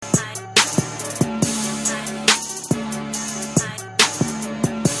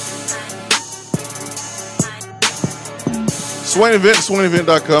Swain and Ben,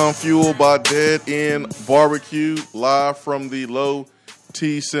 SwainandBen.com, fueled by Dead End Barbecue, live from the Low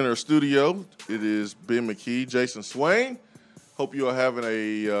T Center studio. It is Ben McKee, Jason Swain. Hope you are having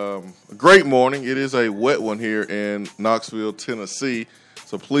a great morning. It is a wet one here in Knoxville, Tennessee,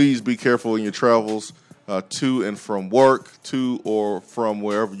 so please be careful in your travels to and from work, to or from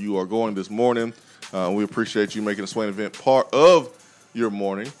wherever you are going this morning. We appreciate you making the Swain event part of your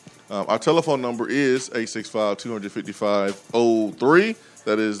morning. Our telephone number is 865-255-03.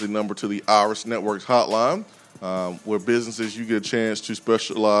 That is the number to the Iris Networks hotline, where businesses, you get a chance to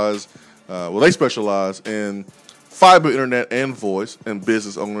specialize. They specialize in fiber internet and voice, and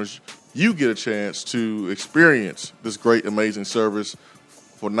business owners, you get a chance to experience this great, amazing service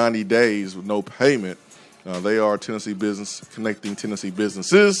for 90 days with no payment. They are Tennessee business, connecting Tennessee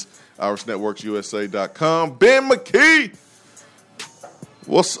businesses. IrisNetworksUSA.com. Ben McKee.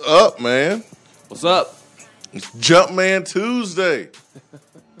 What's up, man? What's up? It's Jumpman Tuesday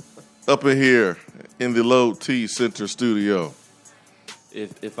up in here in the Low T Center studio.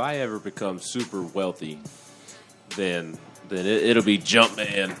 If I ever become super wealthy, then it'll be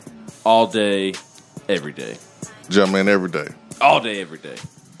Jumpman all day, every day. Jumpman every day. All day, every day.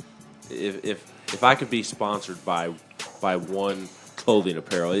 If I could be sponsored by one clothing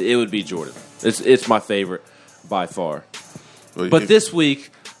apparel, it would be Jordan. It's my favorite by far. Well, but this week,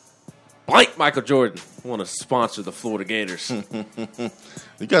 Michael Jordan want to sponsor the Florida Gators. You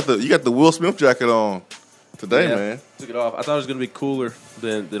got the Will Smith jacket on today, man. Took it off. I thought it was going to be cooler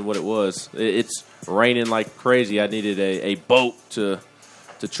than what it was. It's raining like crazy. I needed a boat to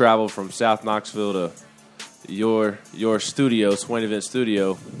travel from South Knoxville to your studio, Swain Event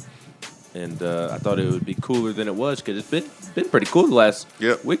Studio, and I thought it would be cooler than it was because it's been pretty cool the last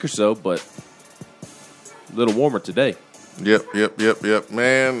week or so, but a little warmer today. Yep.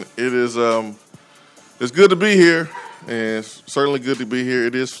 Man, it is it's good to be here, and it's certainly good to be here.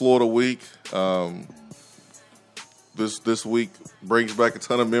 It is Florida week. This week brings back a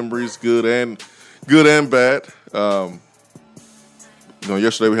ton of memories, good and bad.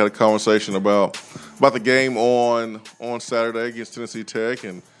 Yesterday we had a conversation about the game on Saturday against Tennessee Tech,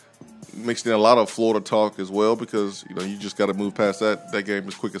 and mixed in a lot of Florida talk as well, because you just got to move past that game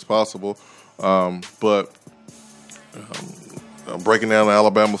as quick as possible. Breaking down the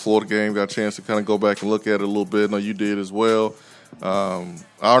Alabama-Florida game, got a chance to kind of go back and look at it a little bit. I know you did as well. Our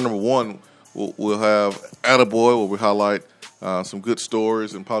number one, we'll have Attaboy, where we highlight some good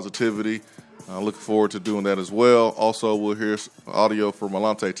stories and positivity. Looking forward to doing that as well. Also, we'll hear audio from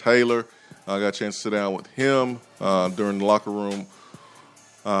Alontae Taylor. I got a chance to sit down with him during the locker room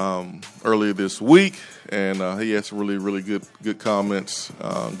earlier this week, and he had some really, really good comments,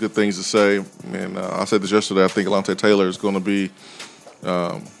 good things to say. And I said this yesterday. I think Alontae Taylor is going to be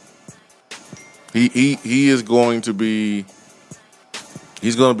he's going to be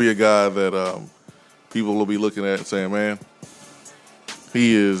a guy that people will be looking at and saying, man,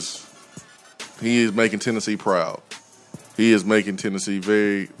 he is making Tennessee proud. He is making Tennessee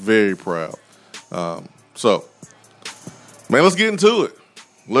very, very proud. So, man, let's get into it.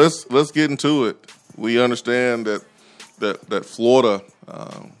 Let's get into it. We understand that Florida,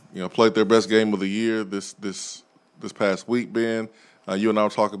 played their best game of the year this past week. Ben, you and I were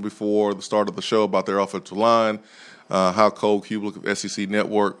talking before the start of the show about their offensive line. How Cole Kubelik of SEC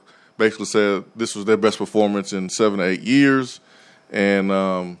Network basically said this was their best performance in 7 to 8 years, and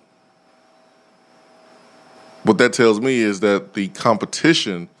what that tells me is that the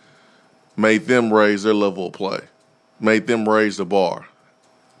competition made them raise their level of play, made them raise the bar.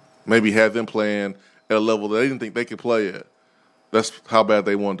 Maybe had them playing at a level that they didn't think they could play at. That's how bad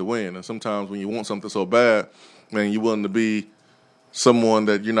they wanted to win. And sometimes when you want something so bad, man, you're willing to be someone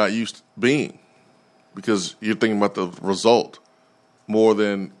that you're not used to being, because you're thinking about the result more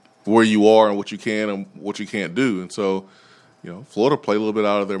than where you are and what you can and what you can't do. And so, Florida played a little bit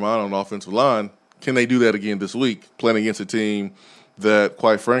out of their mind on the offensive line. Can they do that again this week, playing against a team that,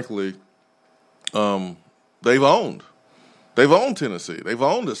 quite frankly, they've owned? They've owned Tennessee. They've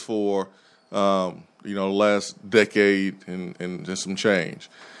owned us for, the last decade and just some change.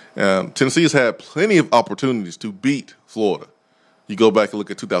 Tennessee has had plenty of opportunities to beat Florida. You go back and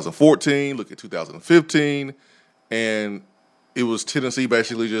look at 2014, look at 2015, and it was Tennessee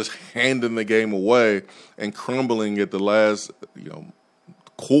basically just handing the game away and crumbling at the last,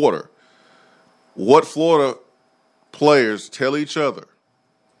 quarter. What Florida players tell each other,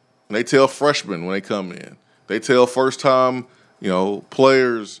 and they tell freshmen when they come in, they tell first-time,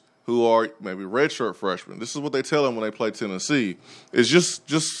 players who are maybe redshirt freshmen. This is what they tell them when they play Tennessee: is just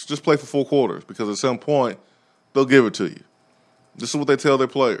play for 4 quarters, because at some point they'll give it to you. This is what they tell their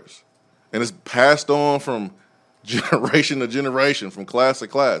players, and it's passed on from generation to generation, from class to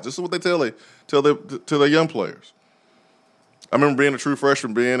class. This is what they tell their young players. I remember being a true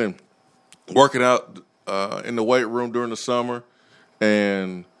freshman, and working out in the weight room during the summer,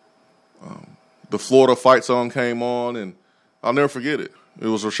 and the Florida fight song came on, and I'll never forget it. It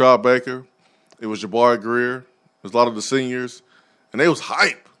was Rashad Baker. It was Jabari Greer. It was a lot of the seniors, and they was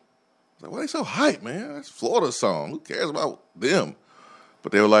hype. I was like, why are they so hype, man? That's Florida's song. Who cares about them?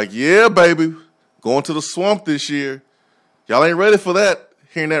 But they were like, yeah, baby, going to the swamp this year. Y'all ain't ready for that.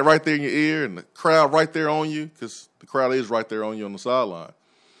 Hearing that right there in your ear, and the crowd right there on you, because the crowd is right there on you on the sideline.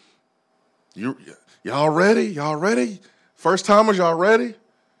 Y'all ready? Y'all ready? First timers, y'all ready?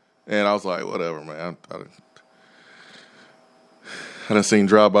 And I was like, whatever, man. I done seen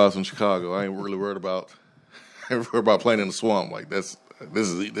drive-bys in Chicago. I ain't really worried about playing in the swamp. Like that's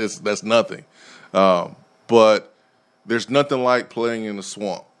nothing. But there's nothing like playing in the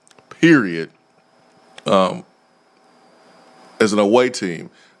swamp. Period. As an away team.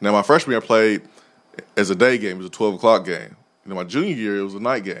 Now, my freshman year I played as a day game. It was a 12 o'clock game. My junior year, it was a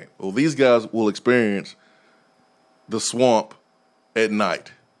night game. Well, these guys will experience the swamp at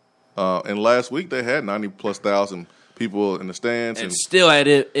night. And last week, they had 90-plus thousand people in the stands. And still had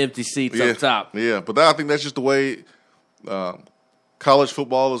empty seats up top. Yeah, but I think that's just the way college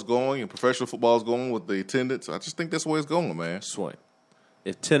football is going and professional football is going with the attendance. I just think that's the way it's going, man. Swain,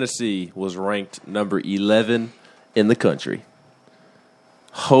 if Tennessee was ranked number 11 in the country,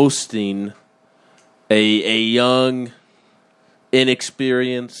 hosting a young,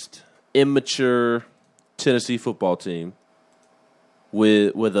 inexperienced, immature Tennessee football team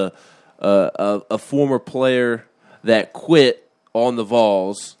with a former player that quit on the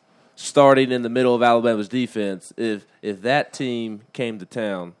Vols, starting in the middle of Alabama's defense, if that team came to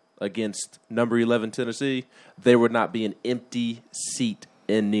town against number 11 Tennessee, there would not be an empty seat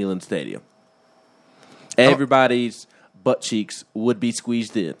in Neyland Stadium. Everybody's butt cheeks would be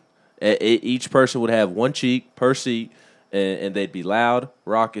squeezed in. Each person would have one cheek per seat, and they'd be loud,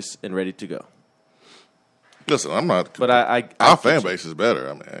 raucous, and ready to go. Listen, I'm not. But our fan base is better.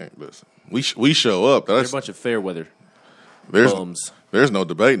 I mean, listen, we show up. They're a bunch of fair weather bums. There's no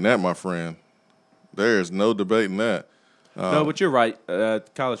debating that, my friend. There is no debating that. No, but you're right.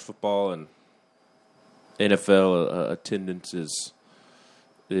 College football and NFL attendance is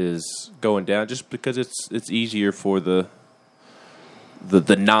going down just because it's easier for the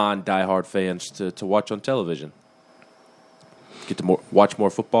non-diehard fans to watch on television. Get to watch more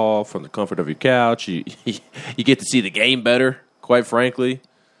football from the comfort of your couch. You get to see the game better, quite frankly.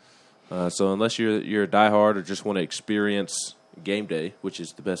 So unless you're a diehard or just want to experience game day, which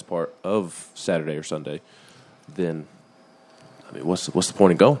is the best part of Saturday or Sunday, then I mean, what's the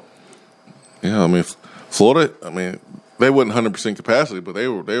point in going? Yeah, I mean, Florida. I mean, they wasn't 100% capacity, but they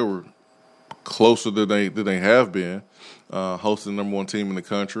were closer than they have been, hosting the number one team in the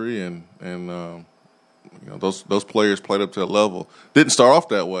country, and those players played up to that level. Didn't start off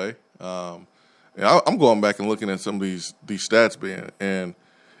that way. And I'm going back and looking at some of these stats, Ben, and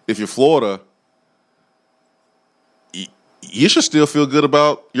if you're Florida, you should still feel good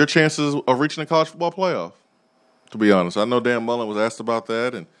about your chances of reaching the college football playoff. To be honest, I know Dan Mullen was asked about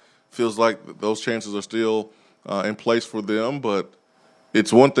that, and feels like those chances are still in place for them. But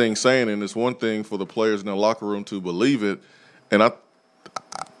it's one thing saying it, and it's one thing for the players in their locker room to believe it. And I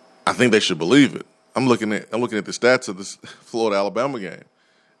think they should believe it. I'm looking at the stats of this Florida-Alabama game,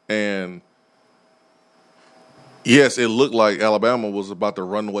 and yes, it looked like Alabama was about to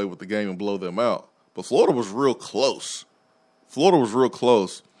run away with the game and blow them out. But Florida was real close.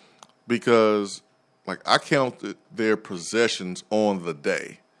 Because, I counted their possessions on the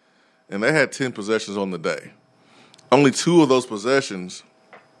day. And they had 10 possessions on the day. Only 2 of those possessions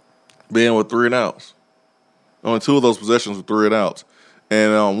being with 3 and outs. Only 2 of those possessions with 3 and outs.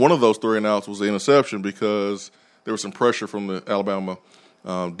 And one of those 3 and outs was the interception because there was some pressure from the Alabama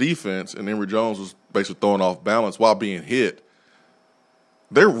defense, and Emory Jones was basically throwing off balance while being hit.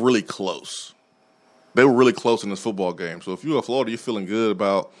 They're really close. They were really close in this football game. So if you're a Florida, you're feeling good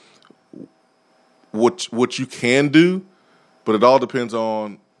about what you can do, but it all depends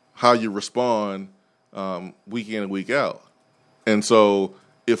on how you respond week in and week out. And so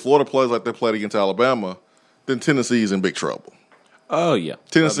if Florida plays like they played against Alabama, then Tennessee's in big trouble. Oh, yeah.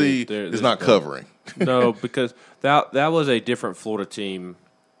 Tennessee is not covering. No, because that was a different Florida team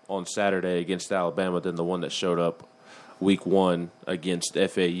on Saturday against Alabama than the one that showed up week 1 against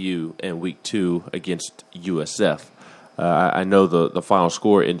FAU and week 2 against USF. I know the final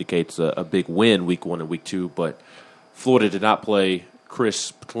score indicates a big win week 1 and week 2, but Florida did not play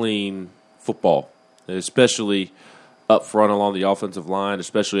crisp, clean football, especially up front along the offensive line,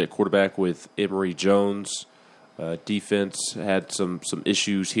 especially at quarterback with Emory Jones. Defense had some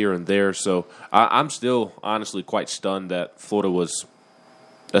issues here and there. So I'm still honestly quite stunned that Florida was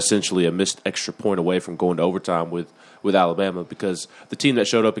essentially a missed extra point away from going to overtime with Alabama, because the team that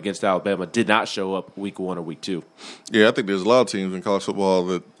showed up against Alabama did not show up week 1 or week 2. Yeah, I think there's a lot of teams in college football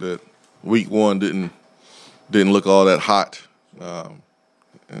that week 1 didn't look all that hot,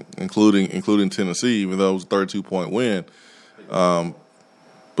 including Tennessee, even though it was a 32-point win.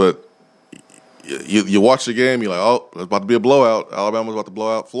 But you watch the game, you're like, oh, it's about to be a blowout. Alabama's about to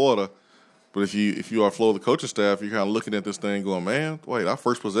blow out Florida. But if you are Florida, the coaching staff, you're kind of looking at this thing going, man, wait, our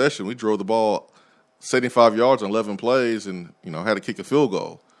first possession, we drove the ball 75 yards in 11 plays and, had to kick a field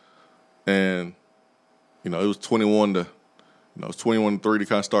goal. And, it was 21-3 to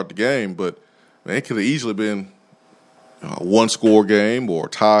kind of start the game. But, man, it could have easily been a one-score game or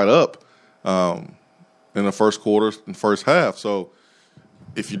tied up in the first quarter and first half. So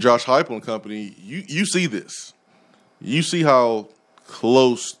if you're Josh Heupel and company, you see this. You see how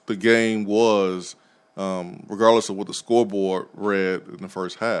close the game was, regardless of what the scoreboard read in the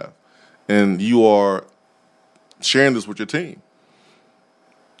first half. And you are sharing this with your team.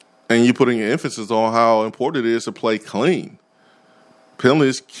 And you're putting emphasis on how important it is to play clean.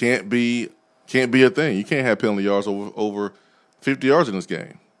 Penalties can't be a thing. You can't have penalty yards over 50 yards in this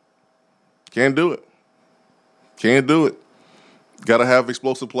game. Can't do it. Got to have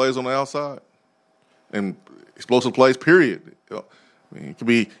explosive plays on the outside. And explosive plays, period. It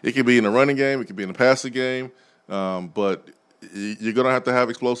could be in the running game, it could be in the passing game, but you're going to have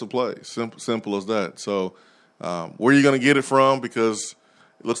explosive plays. Simple as that. So where are you going to get it from? Because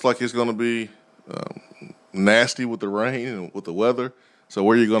it looks like it's going to be nasty with the rain and with the weather. So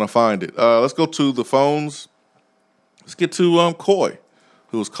where are you going to find it? Let's go to the phones. Let's get to Coy,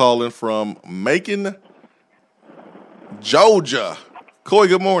 who's calling from Macon, Georgia. Coy,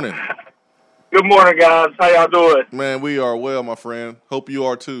 good morning. Good morning, guys. How y'all doing? Man, we are well, my friend. Hope you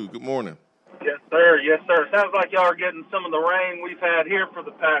are too. Good morning. Yes, sir. Yes, sir. Sounds like y'all are getting some of the rain we've had here for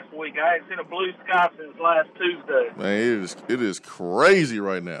the past week. I ain't seen a blue sky since last Tuesday. Man, it is crazy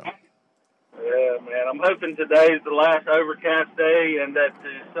right now. Yeah, man. I'm hoping today's the last overcast day and that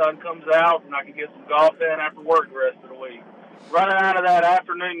the sun comes out and I can get some golf in after work the rest of the week. Running out of that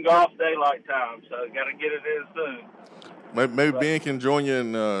afternoon golf daylight time, so got to get it in soon. Maybe Ben can join you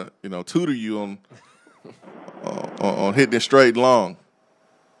and tutor you on hitting it straight and long.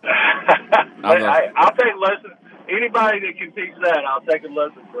 I'll take lessons. Anybody that can teach that, I'll take a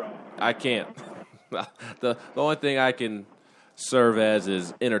lesson from. I can't. The only thing I can serve as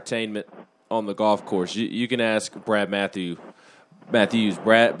is entertainment on the golf course. You can ask Brad Matthews.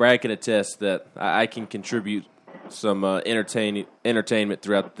 Brad can attest that I can contribute some entertainment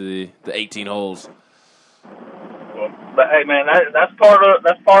throughout the 18 holes. But hey, man, that's part of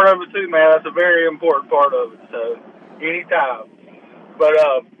it too, man. That's a very important part of it. So, anytime. But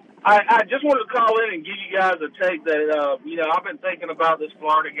I just wanted to call in and give you guys a take that I've been thinking about this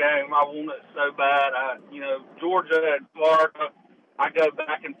Florida game. I want it so bad. Georgia and Florida, I go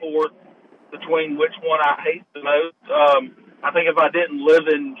back and forth between which one I hate the most. I think if I didn't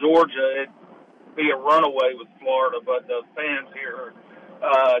live in Georgia, it'd be a runaway with Florida. But the fans here,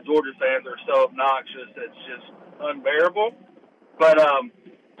 Georgia fans, are so obnoxious. It's just unbearable. But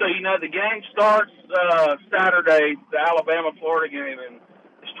the game starts Saturday, the Alabama-Florida game, and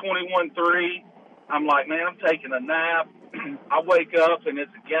it's 21-3. I'm like, man, I'm taking a nap. I wake up and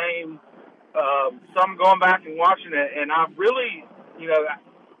it's a game. So I'm going back and watching it, and I really,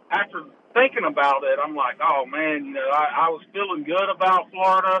 after thinking about it, I'm like, oh man, I was feeling good about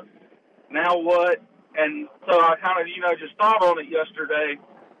Florida. Now what? And so I kind of, just thought on it yesterday,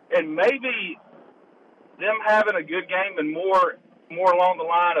 and maybe them having a good game and more along the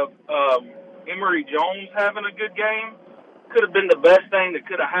line of Emory Jones having a good game could have been the best thing that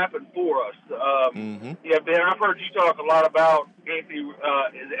could have happened for us. Yeah, Ben, I've heard you talk a lot about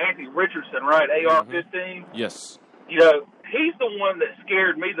Anthony Richardson, right? AR-15. Yes. He's the one that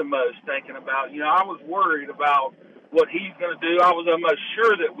scared me the most. Thinking about, I was worried about what he's going to do. I was almost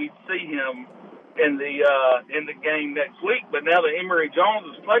sure that we'd see him in the game next week. But now that Emory Jones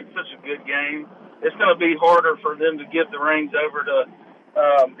has played such a good game, it's going to be harder for them to give the reins over to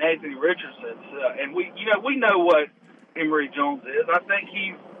Anthony Richardson. And we know what Emory Jones is. I think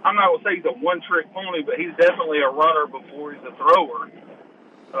I'm not going to say he's a one-trick pony, but he's definitely a runner before he's a thrower.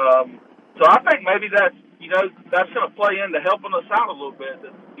 So I think maybe that's going to play into helping us out a little bit.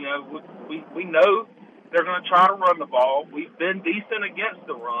 We know they're going to try to run the ball. We've been decent against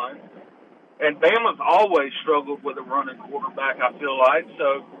the run. And Bama's always struggled with a running quarterback, I feel like.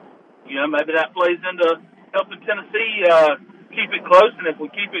 So, maybe that plays into helping Tennessee keep it close, and if we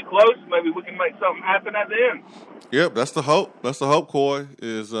keep it close, maybe we can make something happen at the end. Yep, that's the hope. That's the hope, Coy,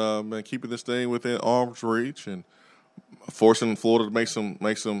 is keeping this thing within arm's reach and forcing Florida to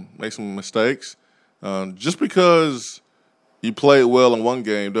make some mistakes. Just because you played well in one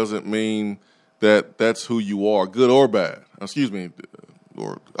game doesn't mean that that's who you are, good or bad. Excuse me,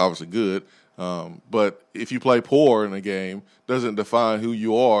 or obviously good. But if you play poor in a game, doesn't define who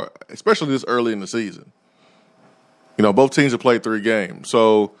you are, especially this early in the season. You know, both teams have played 3 games.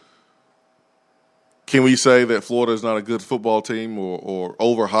 So can we say that Florida is not a good football team or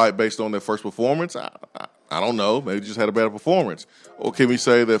overhyped based on their first performance? I don't know. Maybe just had a better performance. Or can we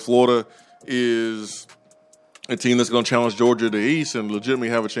say that Florida is a team that's going to challenge Georgia to the East and legitimately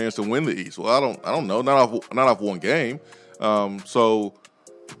have a chance to win the East? Well, I don't know. Not off one game. So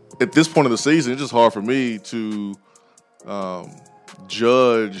at this point of the season, it's just hard for me to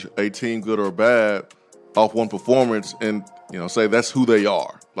judge a team good or bad off one performance and, you know, say that's who they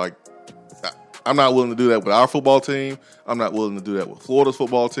are. Like, I'm not willing to do that with our football team. I'm not willing to do that with Florida's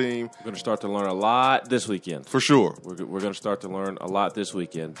football team. We're going to start to learn a lot this weekend. For sure. We're going to start to learn a lot this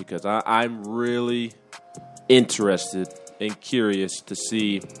weekend because I'm really interested and curious to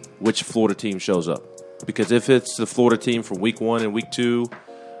see which Florida team shows up. Because if it's the Florida team from week 1 and week 2,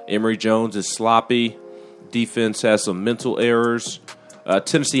 Emory Jones is sloppy, defense has some mental errors,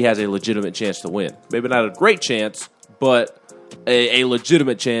 Tennessee has a legitimate chance to win. Maybe not a great chance, but a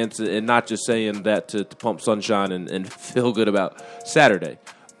legitimate chance, and not just saying that to pump sunshine and feel good about Saturday.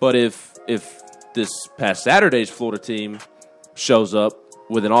 But if this past Saturday's Florida team shows up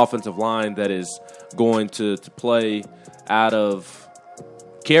with an offensive line that is going to play out of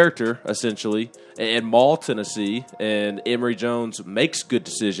character, essentially, and maul Tennessee, and Emory Jones makes good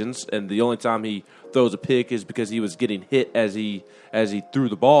decisions, and the only time he throws a pick is because he was getting hit as he threw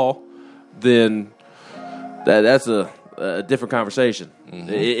the ball, then that's a different conversation. Mm-hmm.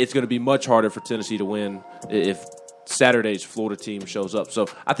 It's going to be much harder for Tennessee to win if Saturday's Florida team shows up. So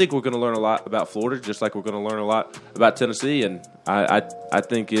I think we're going to learn a lot about Florida, just like we're going to learn a lot about Tennessee, and I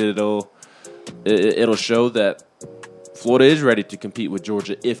think it'll show that Florida is ready to compete with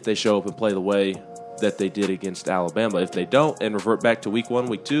Georgia if they show up and play the way that they did against Alabama. If they don't and revert back to week 1,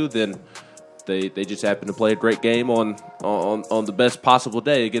 week 2, then they just happen to play a great game on the best possible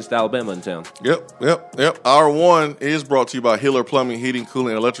day against Alabama in town. Yep. Hour 1 is brought to you by Hiller Plumbing, Heating,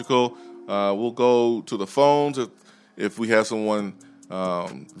 Cooling, and Electrical. We'll go to the phones if we have someone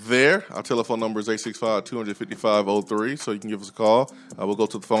there. Our telephone number is 865-255-03, so you can give us a call. We'll go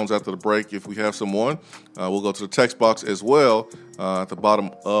to the phones after the break if we have someone. We'll go to the text box as well at the bottom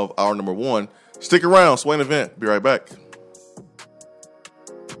of hour number 1. Stick around. Swain and Ben. Be right back.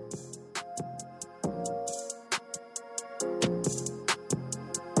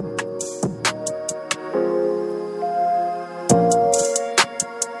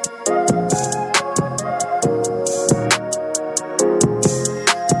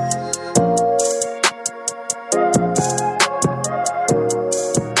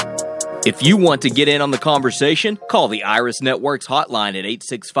 If you want to get in on the conversation, call the Iris Networks hotline at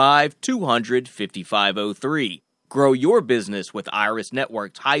 865-200-5503. Grow your business with Iris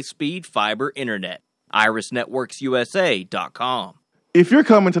Networks high-speed fiber internet. IrisNetworksUSA.com. If you're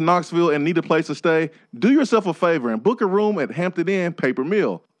coming to Knoxville and need a place to stay, do yourself a favor and book a room at Hampton Inn Paper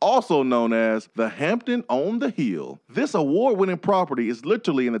Mill, also known as the Hampton on the Hill. This award-winning property is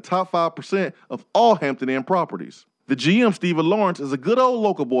literally in the top 5% of all Hampton Inn properties. The GM, Stephen Lawrence, is a good old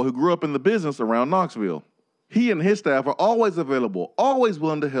local boy who grew up in the business around Knoxville. He and his staff are always available, always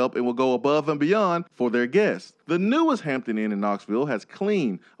willing to help, and will go above and beyond for their guests. The newest Hampton Inn in Knoxville has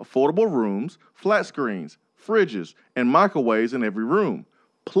clean, affordable rooms, flat screens, fridges, and microwaves in every room.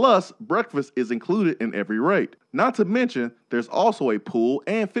 Plus, breakfast is included in every rate. Not to mention, there's also a pool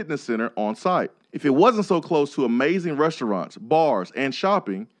and fitness center on site. If it wasn't so close to amazing restaurants, bars, and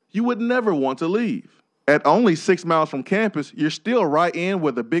shopping, you would never want to leave. At only 6 miles from campus, you're still right in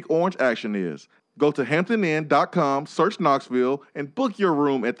where the big orange action is. Go to HamptonInn.com, search Knoxville, and book your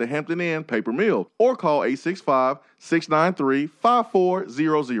room at the Hampton Inn Paper Mill or call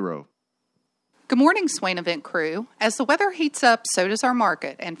 865-693-5400. Good morning, Swain Event crew. As the weather heats up, so does our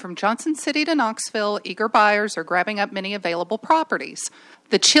market, and from Johnson City to Knoxville, eager buyers are grabbing up many available properties.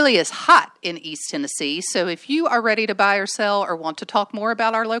 The chili is hot in East Tennessee, so if you are ready to buy or sell or want to talk more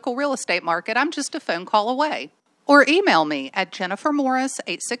about our local real estate market, I'm just a phone call away. Or email me at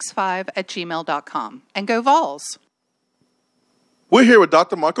jennifermorris865@gmail.com. And go Vols! We're here with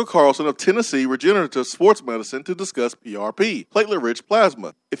Dr. Michael Carlson of Tennessee Regenerative Sports Medicine to discuss PRP, platelet-rich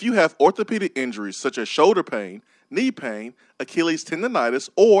plasma. If you have orthopedic injuries such as shoulder pain, knee pain, Achilles tendonitis,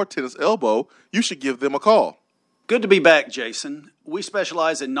 or tennis elbow, you should give them a call. Good to be back, Jason. We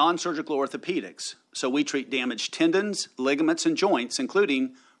specialize in non-surgical orthopedics, so we treat damaged tendons, ligaments, and joints,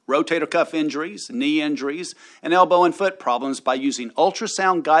 including rotator cuff injuries, knee injuries, and elbow and foot problems by using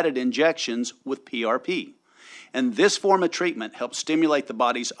ultrasound-guided injections with PRP. And this form of treatment helps stimulate the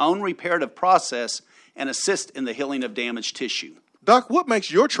body's own reparative process and assist in the healing of damaged tissue. Doc, what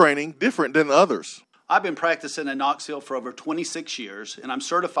makes your training different than others? I've been practicing in Knoxville for over 26 years, and I'm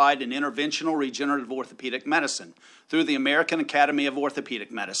certified in interventional regenerative orthopedic medicine through the American Academy of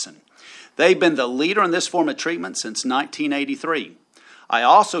Orthopedic Medicine. They've been the leader in this form of treatment since 1983. I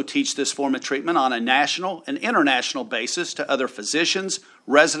also teach this form of treatment on a national and international basis to other physicians,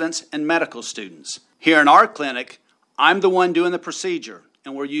 residents, and medical students. Here in our clinic, I'm the one doing the procedure,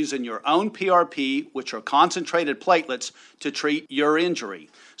 and we're using your own PRP, which are concentrated platelets, to treat your injury.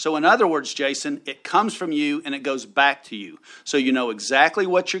 So in other words, Jason, it comes from you and it goes back to you. So you know exactly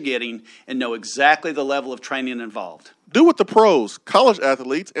what you're getting and know exactly the level of training involved. Do what the pros, college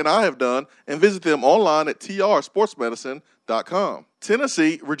athletes, and I have done, and visit them online at trsportsmedicine.com.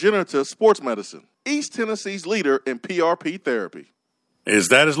 Tennessee Regenerative Sports Medicine, East Tennessee's leader in PRP therapy. Is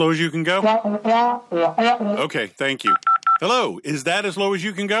that as low as you can go? Okay, thank you. Hello, is that as low as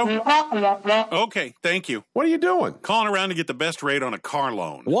you can go? Okay, thank you. What are you doing? Calling around to get the best rate on a car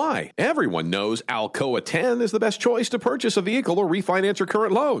loan. Why? Everyone knows Alcoa 10 is the best choice to purchase a vehicle or refinance your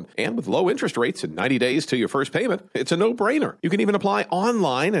current loan. And with low interest rates and 90 days to your first payment, it's a no-brainer. You can even apply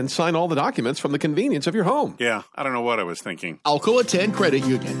online and sign all the documents from the convenience of your home. Yeah, I don't know what I was thinking. Alcoa 10 Credit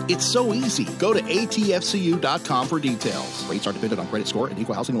Union. It's so easy. Go to atfcu.com for details. Rates are dependent on credit score and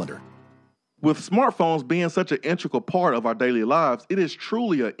equal housing lender. With smartphones being such an integral part of our daily lives, it is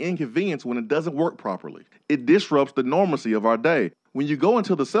truly an inconvenience when it doesn't work properly. It disrupts the normalcy of our day. When you go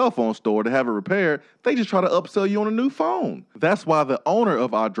into the cell phone store to have it repaired, they just try to upsell you on a new phone. That's why the owner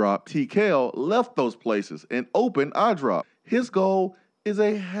of iDrop, TKL, left those places and opened iDrop. His goal is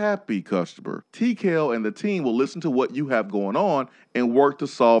a happy customer. TKL and the team will listen to what you have going on and work to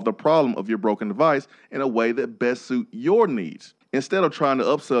solve the problem of your broken device in a way that best suits your needs, instead of trying to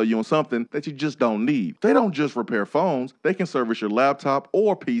upsell you on something that you just don't need. They don't just repair phones. They can service your laptop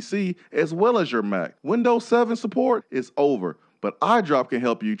or PC as well as your Mac. Windows 7 support is over, but iDrop can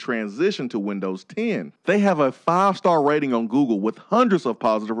help you transition to Windows 10. They have a 5-star rating on Google with hundreds of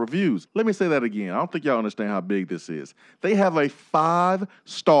positive reviews. Let me say that again. I don't think y'all understand how big this is. They have a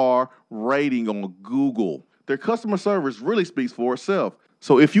 5-star rating on Google. Their customer service really speaks for itself.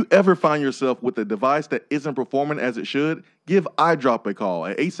 So if you ever find yourself with a device that isn't performing as it should, give iDrop a call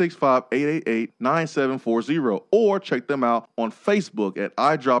at 865-888-9740 or check them out on Facebook at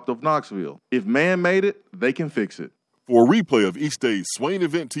iDrop of Knoxville. If man made it, they can fix it. For a replay of each day's Swain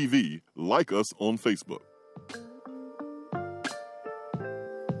Event TV, like us on Facebook.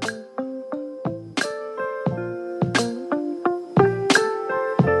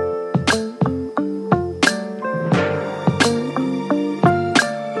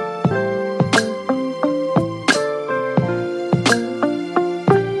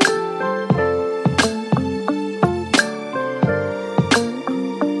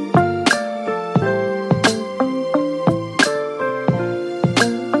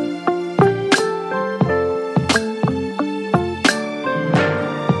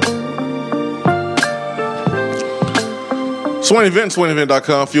 Swain Event,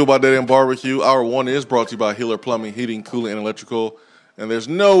 SwainEvent.com, fueled by Dead End Barbecue. Hour 1 is brought to you by Hiller Plumbing, Heating, Cooling, and Electrical. And there's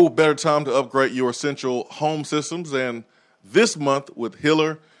no better time to upgrade your essential home systems than this month with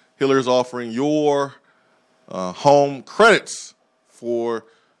Hiller. Hiller is offering your home credits for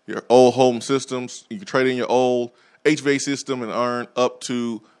your old home systems. You can trade in your old HVAC system and earn up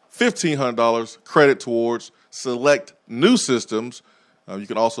to $1,500 credit towards select new systems. You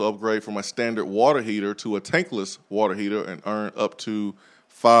can also upgrade from a standard water heater to a tankless water heater and earn up to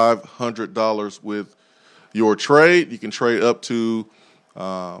 $500 with your trade. You can trade up to,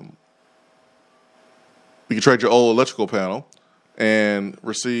 you can trade your old electrical panel and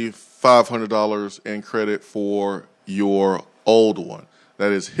receive $500 in credit for your old one.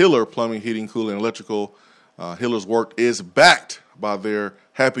 That is Hiller Plumbing, Heating, Cooling, and Electrical. Hiller's work is backed by their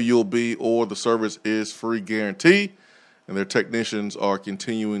Happy You'll Be or the service is free guarantee. And their technicians are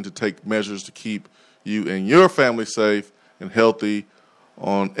continuing to take measures to keep you and your family safe and healthy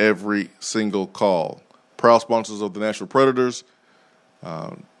on every single call. Proud sponsors of the National Predators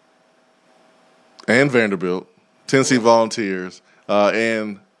and Vanderbilt, Tennessee Volunteers,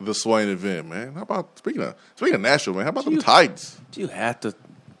 and the Swain Event, man. How about, speaking of Nashville, man, how about them Titans? Do you have to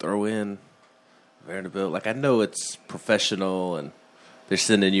throw in Vanderbilt? Like, I know it's professional and they're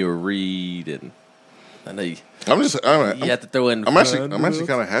sending you a read, and I know you have to throw in. I'm actually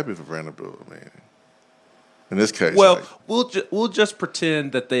kind of happy for Vanderbilt, man. in this case. Well, like, we'll just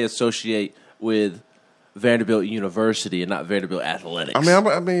pretend that they associate with Vanderbilt University and not Vanderbilt Athletics.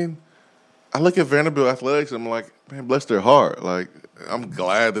 I mean, I look at Vanderbilt Athletics and I'm like, man, bless their heart. Like, I'm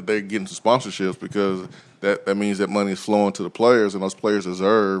glad that they're getting some sponsorships because that means that money is flowing to the players, and those players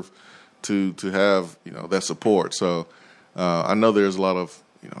deserve to have that support. So I know there's a lot of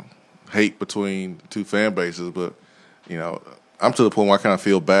hate between the two fan bases, but I'm to the point where I kind of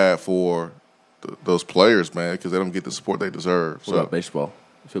feel bad for those players, man, because they don't get the support they deserve. What about baseball?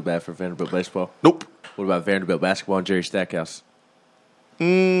 You feel bad for Vanderbilt baseball? Nope. What about Vanderbilt basketball and Jerry Stackhouse?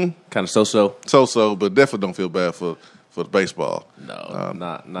 Kind of so-so. So-so, but definitely don't feel bad for the baseball. No,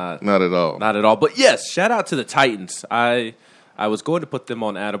 not at all. Not at all. But yes, shout out to the Titans. I was going to put them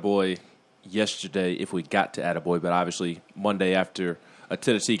on Attaboy yesterday if we got to Attaboy, but obviously Monday after a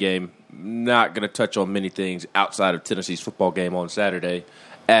Tennessee game, not going to touch on many things outside of Tennessee's football game on Saturday,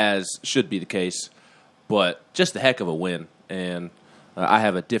 as should be the case. But just a heck of a win, and I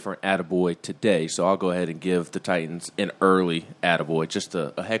have a different attaboy today, so I'll go ahead and give the Titans an early attaboy. Just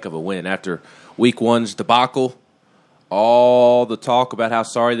a heck of a win. After week one's debacle, all the talk about how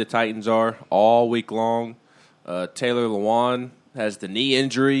sorry the Titans are all week long. Taylor Lewan has the knee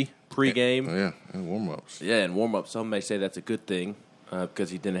injury pregame. Yeah, and warm-ups. Yeah, and warm-ups. Some may say that's a good thing because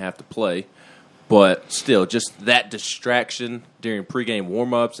he didn't have to play. But still, just that distraction during pregame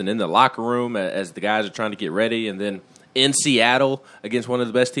warm-ups and in the locker room as the guys are trying to get ready, and then in Seattle against one of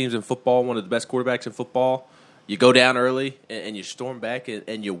the best teams in football, one of the best quarterbacks in football, you go down early and you storm back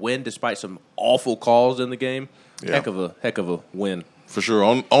and you win despite some awful calls in the game. Yeah. Heck of a win. For sure.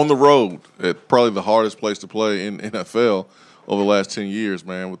 On the road, at probably the hardest place to play in NFL over the last 10 years,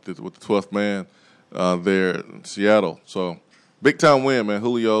 man, with the 12th man there in Seattle. So, big-time win, man.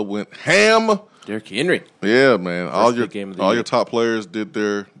 Julio went ham. Derrick Henry. Yeah, man. All your year. Top players did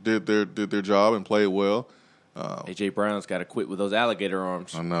their job and played well. A.J. Brown's got to quit with those alligator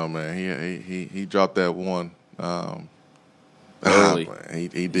arms. I know, man. He dropped that one early. Man, he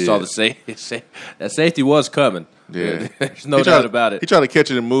did. You saw the safety. That safety was coming. Yeah, there's no doubt about it. He tried to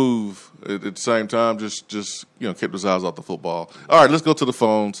catch it and move at the same time. Just kept his eyes off the football. All right, let's go to the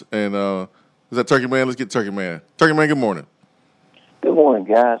phones. And is that Turkey Man? Let's get Turkey Man. Turkey Man, good morning. Good morning,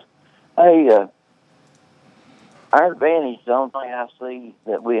 guys. Hey, our advantage, the only thing I see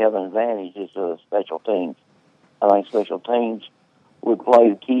that we have an advantage is special teams. I think special teams would play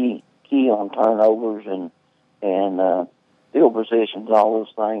the key on turnovers and field positions, all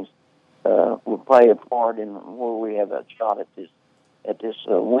those things would play a part in where we have a shot at this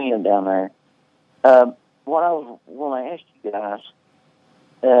win down there. What I was going to ask you guys,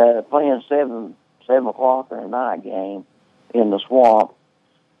 playing 7 o'clock or a night game in the swamp,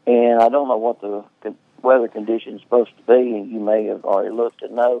 and I don't know what the weather condition is supposed to be, and you may have already looked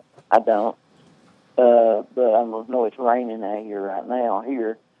and know. I don't. But I know it's raining out here right now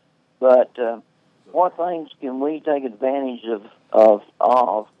here. But what things can we take advantage of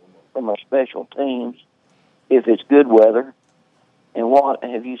from our special teams if it's good weather? And what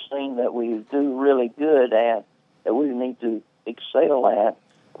have you seen that we do really good at that we need to excel at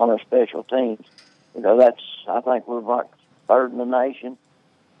on our special teams? I think we're like third in the nation,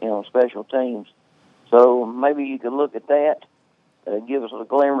 special teams. So maybe you could look at that, give us a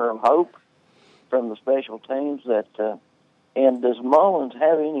glimmer of hope from the special teams. And does Mullins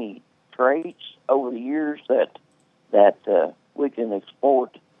have any traits over the years that we can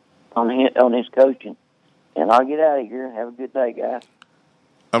export on his coaching? And I'll get out of here. Have a good day, guys.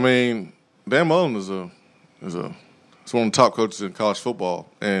 I mean, Dan Mullen is one of the top coaches in college football,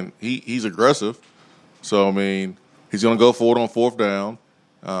 and he's aggressive. So I mean, he's going to go for it on fourth down.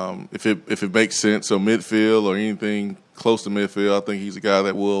 If it makes sense, so midfield or anything close to midfield, I think he's a guy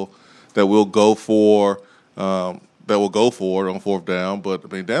that will go for it on fourth down. But I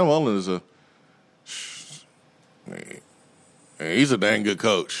mean, Dan Mullen he's a dang good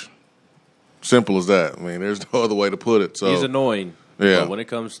coach. Simple as that. I mean, there's no other way to put it. So he's annoying. Yeah. But when it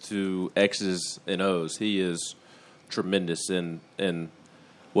comes to X's and O's, he is tremendous. And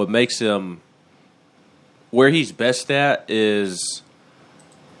what makes him where he's best at is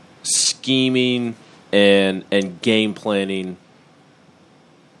scheming and game planning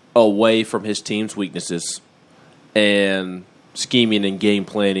away from his team's weaknesses and scheming and game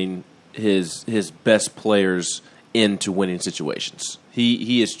planning his best players into winning situations.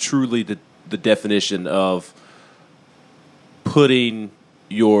 He is truly the definition of putting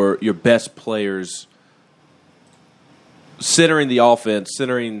your best players, centering the offense,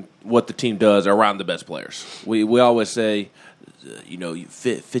 centering what the team does around the best players. We always say, you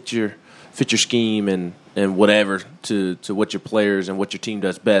fit fit your scheme and whatever to what your players and what your team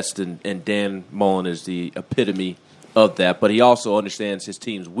does best. And Dan Mullen is the epitome of that. But he also understands his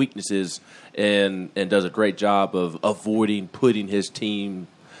team's weaknesses and does a great job of avoiding putting his team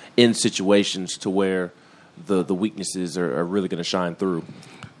in situations to where the weaknesses are really going to shine through.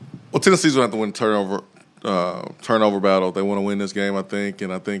 Well, Tennessee's going to have to win turnover battle. They want to win this game, I think.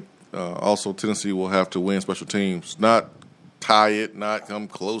 And I think also Tennessee will have to win special teams. Not tie it, not come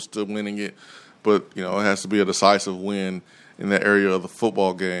close to winning it, but it has to be a decisive win in that area of the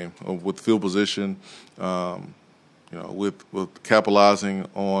football game with field position, with capitalizing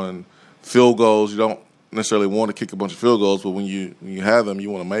on field goals. You don't necessarily want to kick a bunch of field goals, but when you have them, you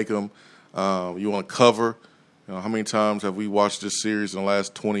want to make them. You want to cover. How many times have we watched this series in the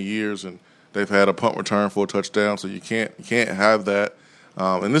last 20 years and they've had a punt return for a touchdown? So you can't have that.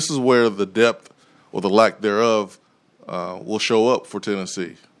 And this is where the depth or the lack thereof will show up for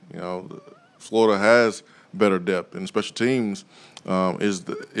Tennessee. Florida has better depth, and special teams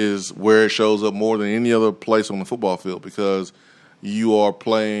is where it shows up more than any other place on the football field because you are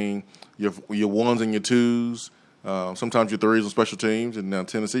playing your ones and your twos, sometimes your threes on special teams, and now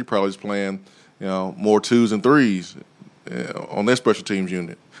Tennessee probably is playing more twos and threes on their special teams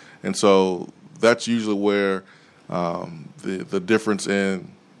unit, and so that's usually where the difference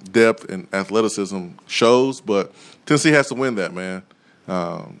in depth and athleticism shows. But Tennessee has to win that, man.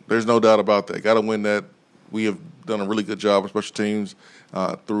 There's no doubt about that. Got to win that. We have done a really good job with special teams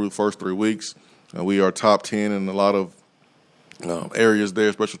through the first 3 weeks. We are top 10 in a lot of areas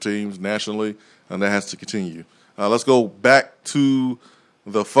there, special teams nationally, and that has to continue. Let's go back to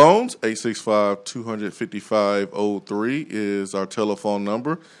the phones. 865-255-03 is our telephone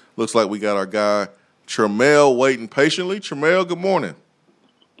number. Looks like we got our guy Tremel waiting patiently. Tremel, good morning.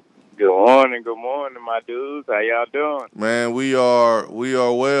 Good morning, my dudes. How y'all doing? Man, we are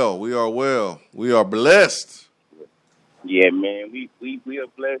well. We are well. We are blessed. Yeah, man. We are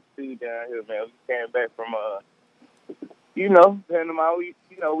blessed too down here, man. We came back from Panama. We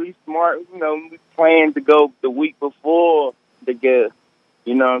smart. We planned to go the week before the Gator.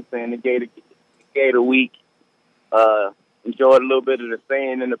 The Gator week. Enjoyed a little bit of the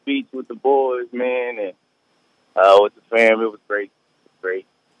sand and the beach with the boys, man, and with the fam. It was great.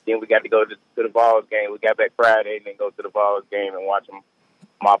 Then we got to go to the Vols game. We got back Friday and then go to the Vols game and watch them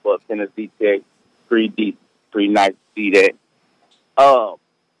mop up Tennessee Tech. Pretty nice to see that.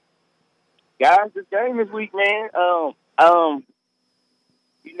 Guys, this game this week, man. It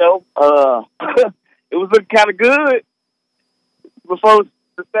was looking kind of good before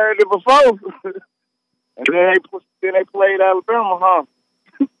the Saturday before, and then they played Alabama, huh?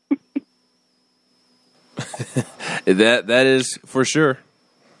 That is for sure.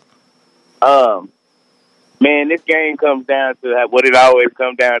 Man, this game comes down to what it always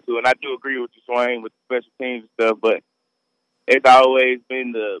comes down to, and I do agree with you, Swain, with the special teams and stuff, but it's always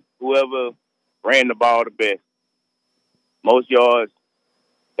been whoever ran the ball the best. Most yards,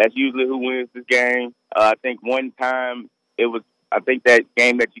 that's usually who wins this game. I think one time that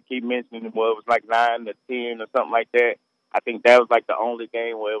game that you keep mentioning, it was like 9-10 or something like that. I think that was like the only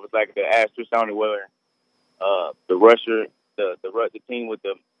game where it was like the asterisk on it where the rusher, the team with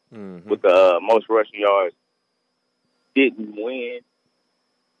the most rushing yards didn't win.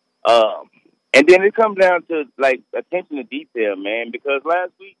 And then it comes down to like attention to detail, man, because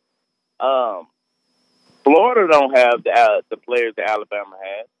last week Florida don't have the players that Alabama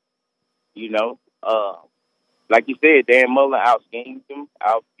has. Like you said, Dan Mullen out-schemed them,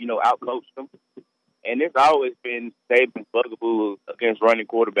 out-coached them. And it's always been Saban's bugaboo against running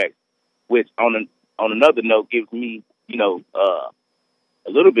quarterbacks, which on another note gives me, a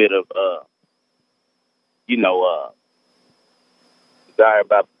little bit of, desire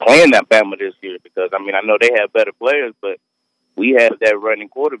about playing Alabama this year because, I know they have better players, but we have that running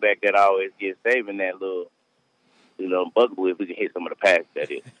quarterback that always gives Saban that little, bugaboo if we can hit some of the passes,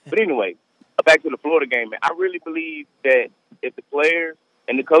 that is. But anyway, back to the Florida game, man. I really believe that if the players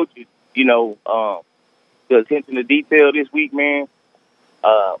and the coaches, the attention to detail this week, man,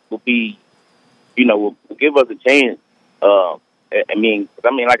 will be, will give us a chance.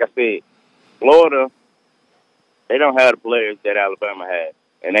 Like I said, Florida, they don't have the players that Alabama has.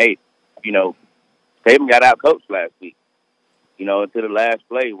 And they even got out-coached last week, until the last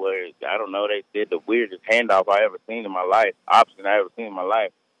play where, I don't know, they did the weirdest handoff I ever seen in my life, option I ever seen in my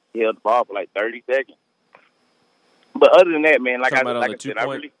life. He held the ball for like 30 seconds. But other than that, man, like I said, I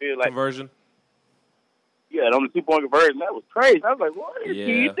really feel like conversion. Yeah, on the 2-point conversion, that was crazy. I was like, what is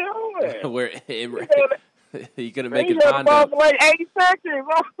he doing? Where he could have made it held the ball for like 80 seconds. I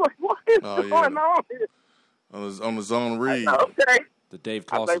was like, what is going on here? On the zone read. Okay. The Dave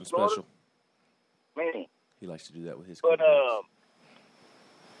Clawson special. man. He likes to do that with his. But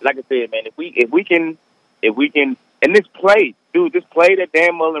like I said, man, if we can, and this play that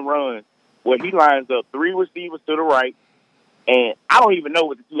Dan Mullen runs, where he lines up 3 receivers to the right, and I don't even know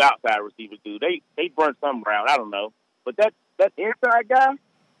what the 2 outside receivers do. They run some around, I don't know, but that inside guy,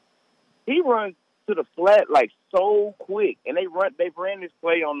 he runs to the flat like so quick, and they've ran this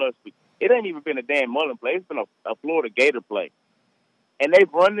play on us. It ain't even been a Dan Mullen play; it's been a Florida Gator play, and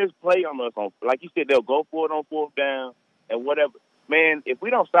they've run this play on us. On, like you said, they'll go for it on 4th down and whatever. Man, if we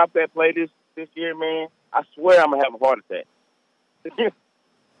don't stop that play this year, man, I swear I'm gonna have a heart attack.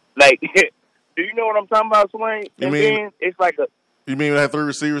 Like, do you know what I'm talking about, Swain? Then it's like You mean they have 3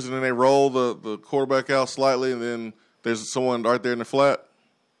 receivers and then they roll the quarterback out slightly, and then there's someone right there in the flat?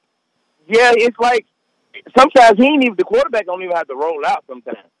 Yeah, it's like sometimes the quarterback don't even have to roll out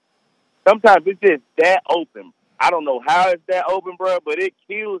sometimes. Sometimes it's just that open. I don't know how it's that open, bro, but it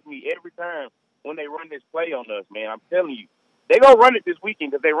kills me every time when they run this play on us, man. I'm telling you. They gonna run it this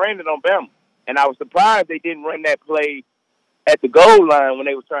weekend because they ran it on Bama. And I was surprised they didn't run that play at the goal line when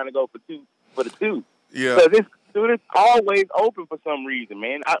they was trying to go for the 2. Yeah. Because it's always open for some reason,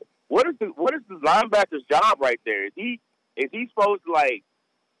 man. What is the linebacker's job right there? Is he supposed to like?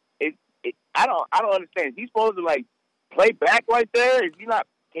 I don't understand. Is he supposed to like play back right there? Is he not?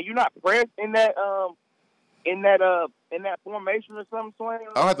 Can you not press in that formation or something, Swain?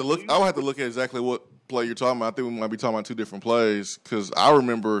 I'll have to look at exactly what play you're talking about. I think we might be talking about 2 different plays, because I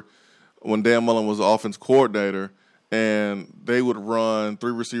remember when Dan Mullen was the offense coordinator, and they would run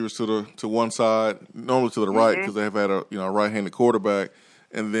 3 receivers to one side, normally to the right, because they have had a right-handed quarterback,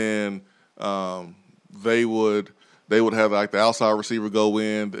 and then they would have like the outside receiver go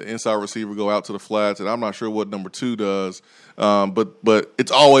in, the inside receiver go out to the flats, and I'm not sure what number 2 does, but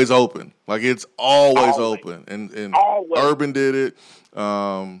it's always open. Like, it's always open, and Urban did it.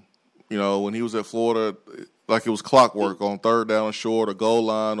 When he was at Florida, like it was clockwork on 3rd down and short, or goal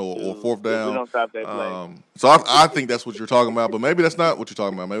line, or 4th down. We don't stop that play. So I think that's what you're talking about, but maybe that's not what you're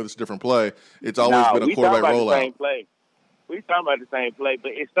talking about. Maybe it's a different play. It's always been a quarterback rollout. We talking about the same play,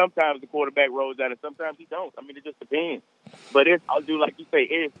 but it's sometimes the quarterback rolls out and sometimes he don't. I mean, it just depends. But I'll do like you say,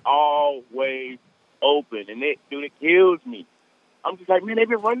 it's always open, and it kills me. I'm just like, man, they've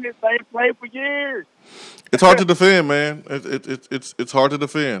been running this same play for years. It's hard to defend, man. It's hard to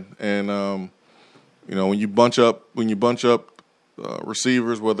defend, and when you bunch up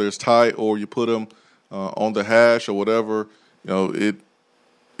receivers, whether it's tight or you put them on the hash or whatever,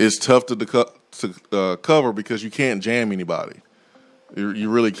 it's tough to cover because you can't jam anybody. You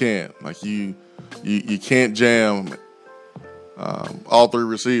really can't. Like you can't jam all 3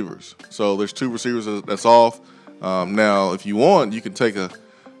 receivers. So there's 2 receivers that's off. Now, if you want, you can take a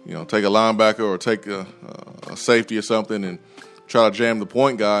linebacker or take a safety or something and try to jam the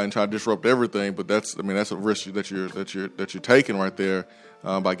point guy and try to disrupt everything. But that's a risk that you're taking right there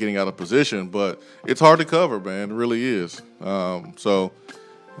by getting out of position. But it's hard to cover, man. It really is.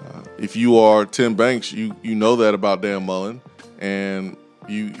 If you are Tim Banks, you know that about Dan Mullen, and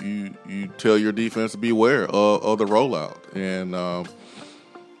you tell your defense to be aware of the rollout. And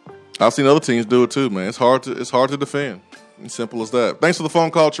I've seen other teams do it too, man. It's hard to defend. As simple as that. Thanks for the phone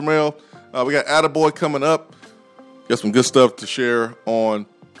call, Tramel. We got Attaboy coming up. Got some good stuff to share on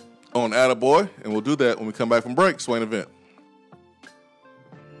Attaboy, and we'll do that when we come back from break. Swain and Ben.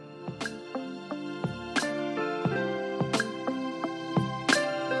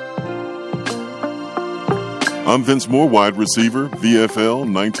 I'm Vince Moore, wide receiver,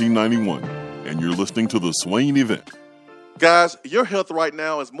 VFL 1991, and you're listening to the Swain Event. Guys, your health right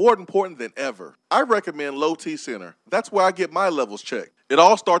now is more important than ever. I recommend Low T Center. That's where I get my levels checked. It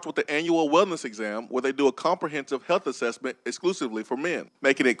all starts with the annual wellness exam, where they do a comprehensive health assessment exclusively for men,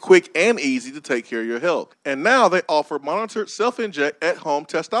 making it quick and easy to take care of your health. And now they offer monitored self-inject at-home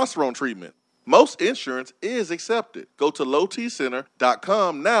testosterone treatment. Most insurance is accepted. Go to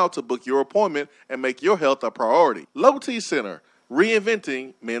lowtcenter.com now to book your appointment and make your health a priority. Low T Center,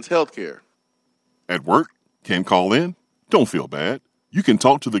 reinventing men's healthcare. At work, can't call in? Don't feel bad. You can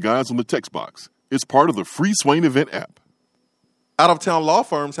talk to the guys on the text box. It's part of the free Swain Event app. Out-of-town law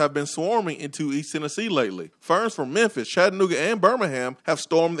firms have been swarming into East Tennessee lately. Firms from Memphis, Chattanooga, and Birmingham have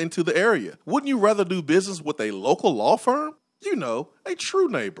stormed into the area. Wouldn't you rather do business with a local law firm? You know, a true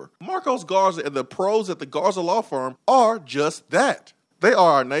neighbor. Marcos Garza and the pros at the Garza Law Firm are just that. They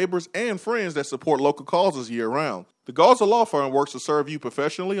are our neighbors and friends that support local causes year-round. The Garza Law Firm works to serve you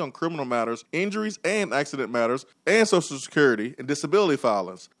professionally on criminal matters, injuries and accident matters, and Social Security and disability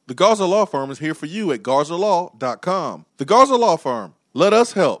filings. The Garza Law Firm is here for you at GarzaLaw.com. The Garza Law Firm. Let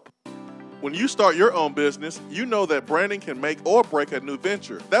us help. When you start your own business, you know that branding can make or break a new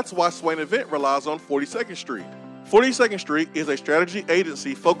venture. That's why Swain and Ben relies on 42nd Street. 42nd Street is a strategy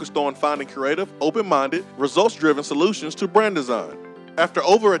agency focused on finding creative, open-minded, results-driven solutions to brand design. After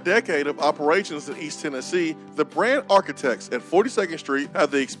over a decade of operations in East Tennessee, the brand architects at 42nd Street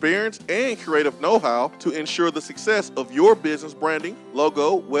have the experience and creative know-how to ensure the success of your business branding,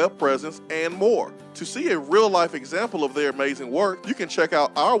 logo, web presence, and more. To see a real-life example of their amazing work, you can check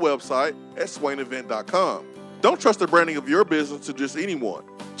out our website at swainevent.com. Don't trust the branding of your business to just anyone.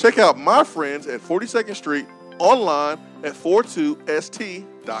 Check out my friends at 42nd Street online at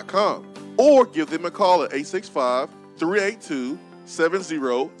 42st.com or give them a call at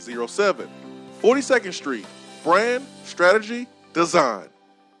 865-382-7007. 42nd Street, brand, strategy, design.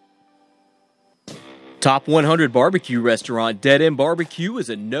 Top 100 barbecue restaurant Dead End Barbecue is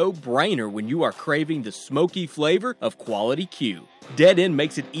a no-brainer when you are craving the smoky flavor of quality Q. Dead End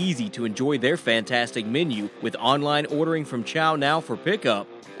makes it easy to enjoy their fantastic menu with online ordering from Chow Now for pickup.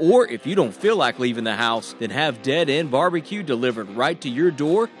 Or if you don't feel like leaving the house, then have Dead End Barbecue delivered right to your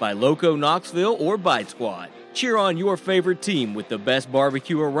door by Loco Knoxville or Bite Squad. Cheer on your favorite team with the best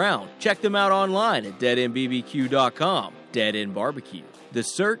barbecue around. Check them out online at deadendbbq.com. Dead End Barbecue. The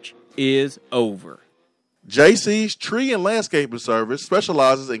search is over. JC's Tree and Landscaping Service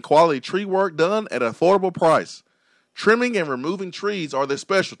specializes in quality tree work done at an affordable price. Trimming and removing trees are their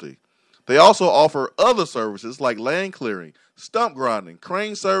specialty. They also offer other services like land clearing, stump grinding,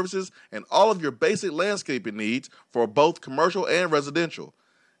 crane services, and all of your basic landscaping needs for both commercial and residential.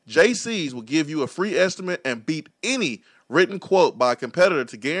 JC's will give you a free estimate and beat any written quote by a competitor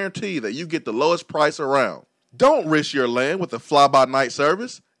to guarantee that you get the lowest price around. Don't risk your land with a fly-by-night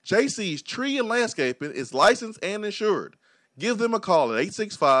service. JC's Tree and Landscaping is licensed and insured. Give them a call at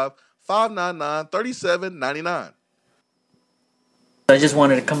 865-599-3799. I just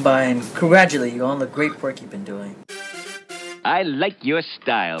wanted to come by and congratulate you on the great work you've been doing. I like your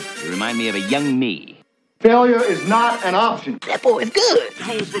style. You remind me of a young me. Failure is not an option. That boy is good.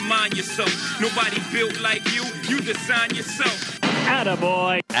 Homes, remind yourself, nobody built like you. You design yourself.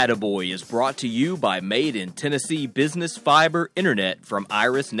 Attaboy. Attaboy is brought to you by Made in Tennessee Business Fiber Internet from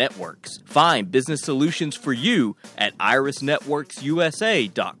Iris Networks. Find business solutions for you at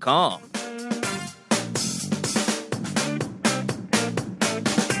irisnetworksusa.com.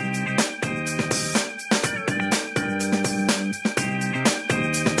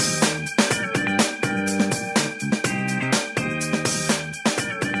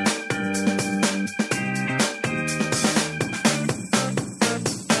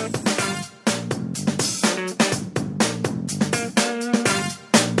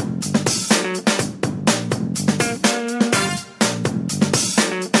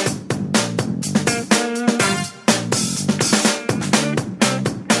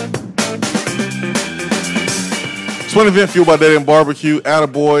 Swain and Ben fueled by Dead End Barbecue.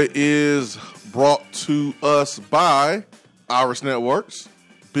 Attaboy is brought to us by Iris Networks,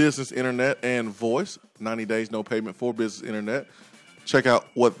 Business Internet and Voice. 90 days, no payment for business internet. Check out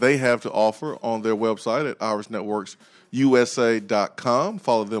what they have to offer on their website at irisnetworksusa.com.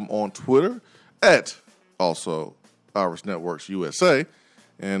 Follow them on Twitter at also Iris Networks USA.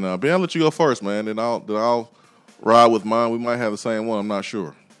 And Ben, I'll let you go first, man. Then I'll ride with mine. We might have the same one. I'm not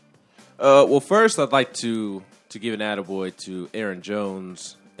sure. Well, first I'd like to give an attaboy to Aaron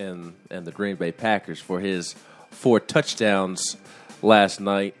Jones and the Green Bay Packers for his 4 touchdowns last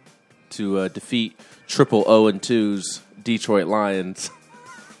night to defeat 0-2's Detroit Lions.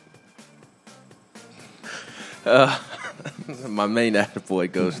 My main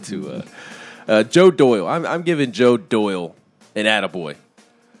attaboy goes to Joe Doyle. I'm giving Joe Doyle an attaboy.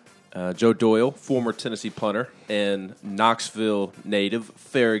 Joe Doyle, former Tennessee punter and Knoxville native,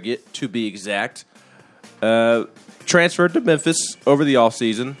 Farragut to be exact, transferred to Memphis over the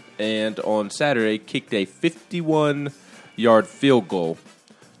offseason and on Saturday kicked a 51-yard field goal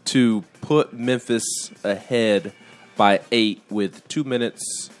to put Memphis ahead by 8 with 2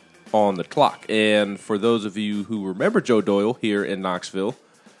 minutes on the clock. And for those of you who remember Joe Doyle here in Knoxville,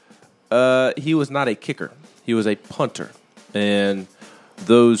 he was not a kicker. He was a punter. And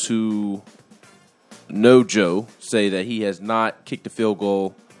those who know Joe say that he has not kicked a field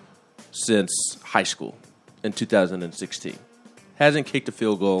goal since high school in 2016. Hasn't kicked a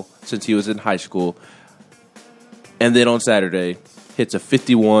field goal since he was in high school. And then on Saturday, hits a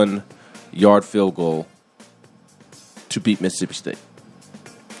 51-yard field goal to beat Mississippi State.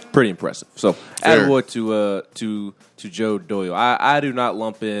 Pretty impressive. So, attaboy to Joe Doyle. I do not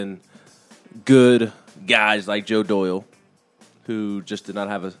lump in good guys like Joe Doyle, who just did not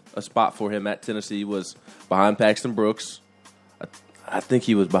have a spot for him at Tennessee, was behind Paxton Brooks. I think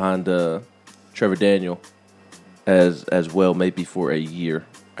he was behind Trevor Daniel as well, maybe for a year.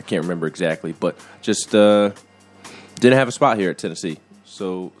 I can't remember exactly, but just didn't have a spot here at Tennessee.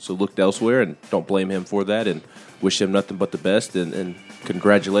 So looked elsewhere, and don't blame him for that, and wish him nothing but the best, and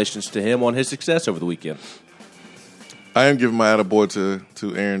congratulations to him on his success over the weekend. I am giving my attaboy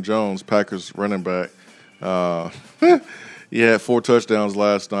to Aaron Jones, Packers running back. He had 4 touchdowns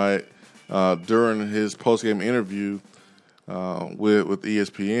last night. During his postgame interview with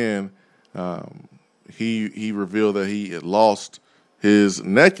ESPN, he revealed that he had lost his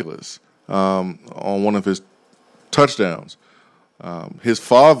necklace on one of his touchdowns. His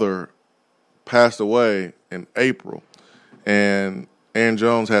father passed away in April, and Aaron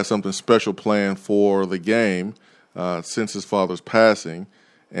Jones had something special planned for the game since his father's passing,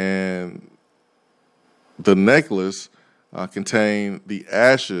 and the necklace contained the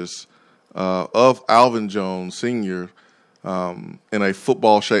ashes of Alvin Jones Sr. In a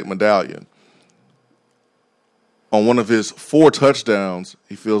football-shaped medallion. On one of his 4 touchdowns,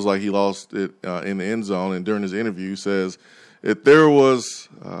 he feels like he lost it in the end zone, and during his interview, he says, if there was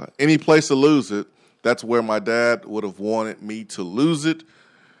any place to lose it, that's where my dad would have wanted me to lose it.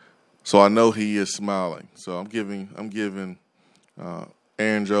 So I know he is smiling. So I'm giving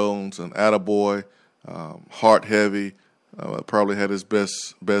Aaron Jones an attaboy, heart heavy. Probably had his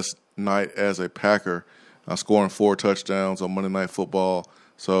best night as a Packer, scoring 4 touchdowns on Monday Night Football.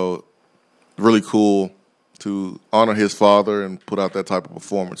 So really cool to honor his father and put out that type of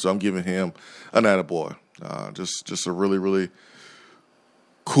performance. So I'm giving him an attaboy. Just a really, really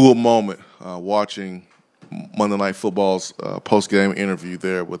cool moment watching Monday Night Football's post-game interview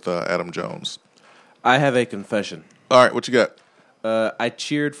there with Adam Jones. I have a confession. All right, what you got? I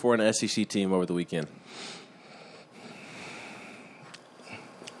cheered for an SEC team over the weekend.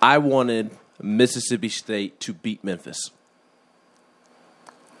 I wanted Mississippi State to beat Memphis.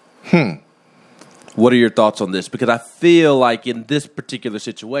 What are your thoughts on this? Because I feel like in this particular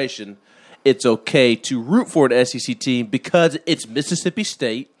situation, it's okay to root for an SEC team because it's Mississippi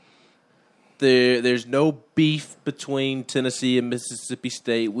State. There's no beef between Tennessee and Mississippi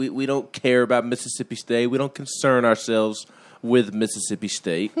State. We don't care about Mississippi State. We don't concern ourselves with Mississippi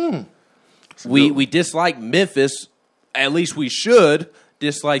State. We dislike Memphis. At least we should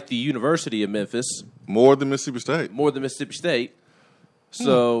dislike the University of Memphis. More than Mississippi State. More than Mississippi State.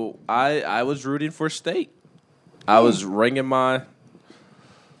 So I was rooting for State. I was ringing my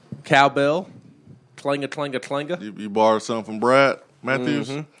cowbell. Clinga, clinga, clinga. You borrowed something from Brad Matthews?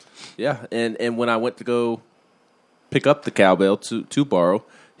 Mm-hmm. Yeah, and when I went to go pick up the cowbell to borrow,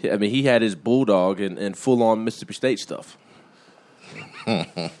 I mean, he had his bulldog and full-on Mississippi State stuff. You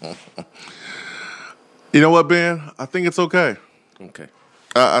know what, Ben? I think it's okay. Okay.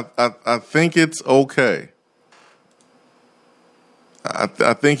 I think it's okay.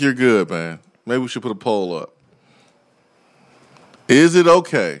 I think you're good, man. Maybe we should put a poll up. Is it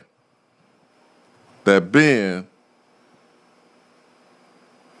okay that Ben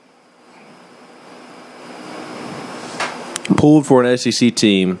pulled for an SEC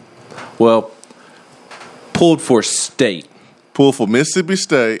team? Well, pulled for State. Pulled for Mississippi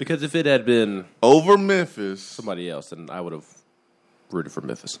State. Because if it had been over Memphis, somebody else, then I would have rooted for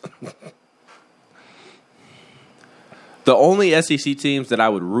Memphis. The only SEC teams that I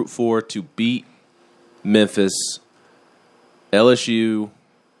would root for to beat Memphis, LSU,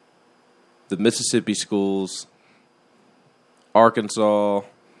 the Mississippi schools, Arkansas,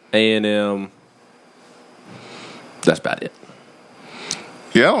 A&M. That's about it.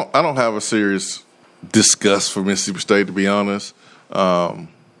 Yeah, I don't have a serious disgust for Mississippi State, to be honest.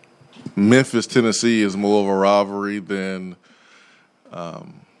 Memphis, Tennessee is more of a rivalry than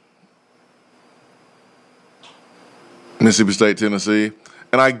Mississippi State, Tennessee.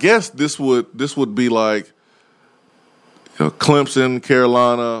 And I guess this would be like Clemson,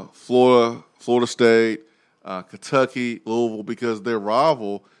 Carolina, Florida State, Kentucky, Louisville, because their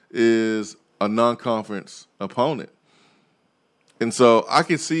rival is a non-conference opponent. And so I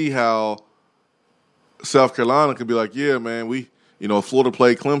can see how South Carolina could be like, yeah, man, Florida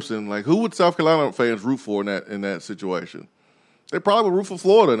played Clemson. Like, who would South Carolina fans root for in that situation? They probably would root for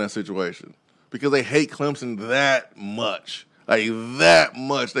Florida in that situation because they hate Clemson that much. Like, that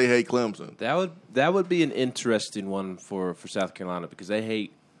much they hate Clemson. That would be an interesting one for South Carolina because they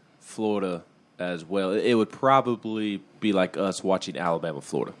hate Florida as well. It would probably be like us watching Alabama,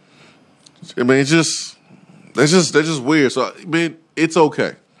 Florida. I mean, they're just weird. So, I mean, it's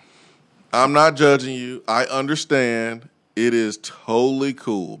okay. I'm not judging you. I understand. It is totally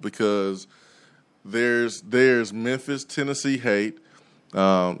cool because there's Memphis, Tennessee hate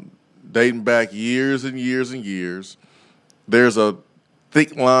dating back years and years and years. There's a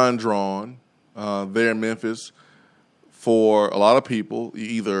thick line drawn there in Memphis for a lot of people. You're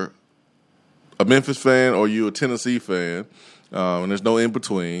either a Memphis fan or you're a Tennessee fan, and there's no in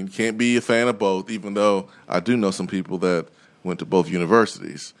between. You can't be a fan of both, even though I do know some people that went to both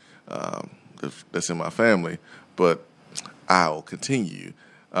universities. That's in my family, but I'll continue.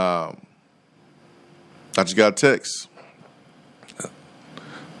 I just got a text.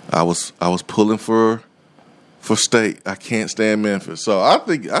 I was pulling for State. I can't stand Memphis, so I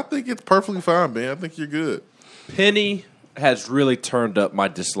think it's perfectly fine, Ben. I think you're good. Penny has really turned up my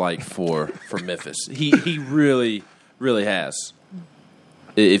dislike for Memphis. He really has.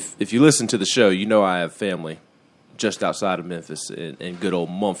 If you listen to the show, you know I have family just outside of Memphis in good old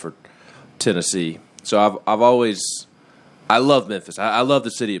Mumford, Tennessee. So I love Memphis. I love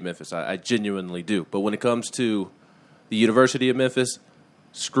the city of Memphis. I genuinely do. But when it comes to the University of Memphis,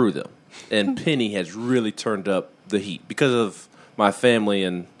 screw them. And Penny has really turned up the heat. Because of my family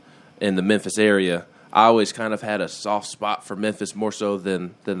in the Memphis area, I always kind of had a soft spot for Memphis more so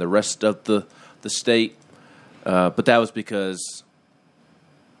than the rest of the state. But that was because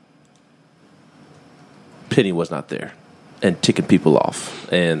Penny was not there and ticking people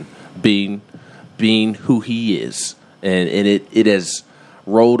off and being who he is. And it has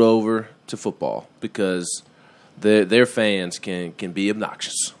rolled over to football because their fans can be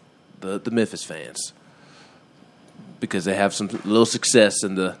obnoxious, the Memphis fans, because they have some little success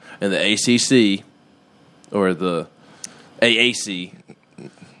in the ACC or the AAC.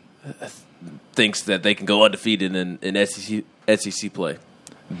 Thinks that they can go undefeated in SEC play.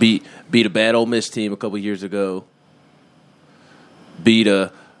 Beat a bad Ole Miss team a couple years ago. Beat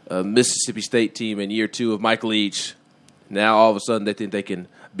a Mississippi State team in year 2 of Mike Leach. Now all of a sudden they think they can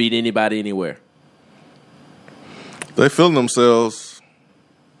beat anybody anywhere. They feeling themselves.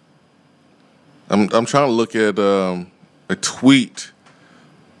 I'm trying to look at a tweet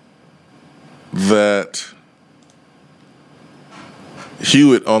that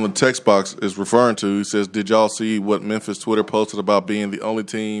Hewitt on the text box is referring to. He says, "Did y'all see what Memphis Twitter posted about being the only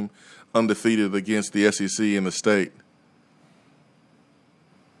team undefeated against the SEC in the state?"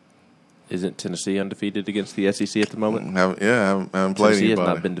 Isn't Tennessee undefeated against the SEC at the moment? Haven't played Tennessee anybody. has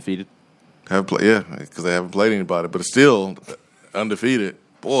not been defeated. Because they haven't played anybody, but it's still undefeated.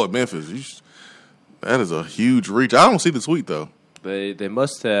 Boy, Memphis, that is a huge reach. I don't see the tweet though. They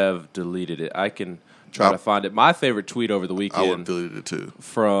must have deleted it. I can try to find it. My favorite tweet over the weekend. I would have deleted it too.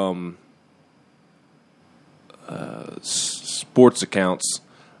 From sports accounts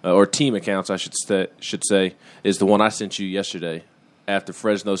or team accounts, I should say, is the one I sent you yesterday after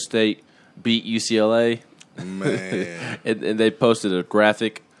Fresno State beat UCLA. Man, and they posted a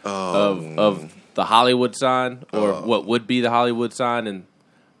graphic of the Hollywood sign or what would be the Hollywood sign, and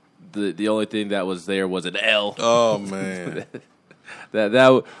the only thing that was there was an L. Oh man,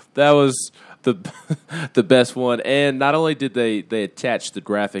 that was the best one. And not only did they attach the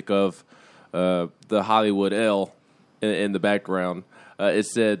graphic of the Hollywood L in the background, it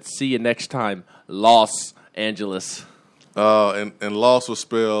said, "See you next time, Los Angeles." And Los was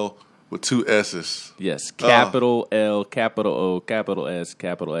spelled with 2 S's. Yes, capital L, capital O, capital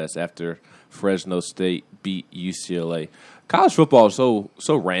S after Fresno State beat UCLA. College football is so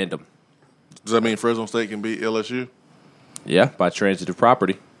random. Does that mean Fresno State can beat LSU? Yeah, by transitive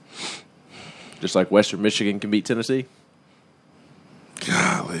property. Just like Western Michigan can beat Tennessee.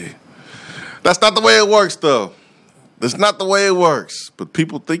 Golly. That's not the way it works, though. That's not the way it works. But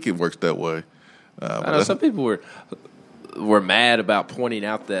people think it works that way. I know some people were mad about pointing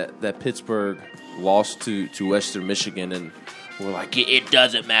out that Pittsburgh lost to Western Michigan, and we're like, it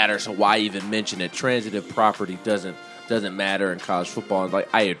doesn't matter, so why even mention it? Transitive property doesn't matter in college football. And like,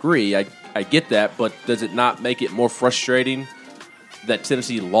 I agree, I get that, but does it not make it more frustrating that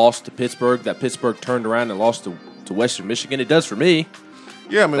Tennessee lost to Pittsburgh, that Pittsburgh turned around and lost to Western Michigan? It does for me.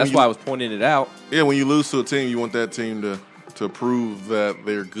 Yeah, I mean, that's why I was pointing it out. Yeah, when you lose to a team, you want that team to prove that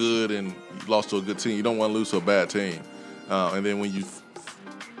they're good and you lost to a good team. You don't want to lose to a bad team. And then when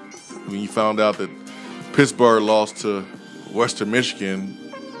you found out that Pittsburgh lost to Western Michigan,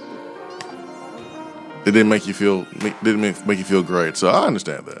 it didn't make you feel great. So I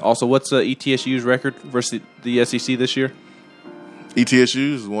understand that. Also, what's ETSU's record versus the SEC this year?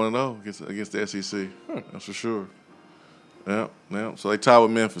 ETSU is 1-0 against the SEC. That's for sure. Yeah. So they tie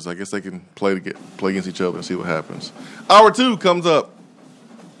with Memphis. I guess they can play against each other and see what happens. Hour 2 comes up.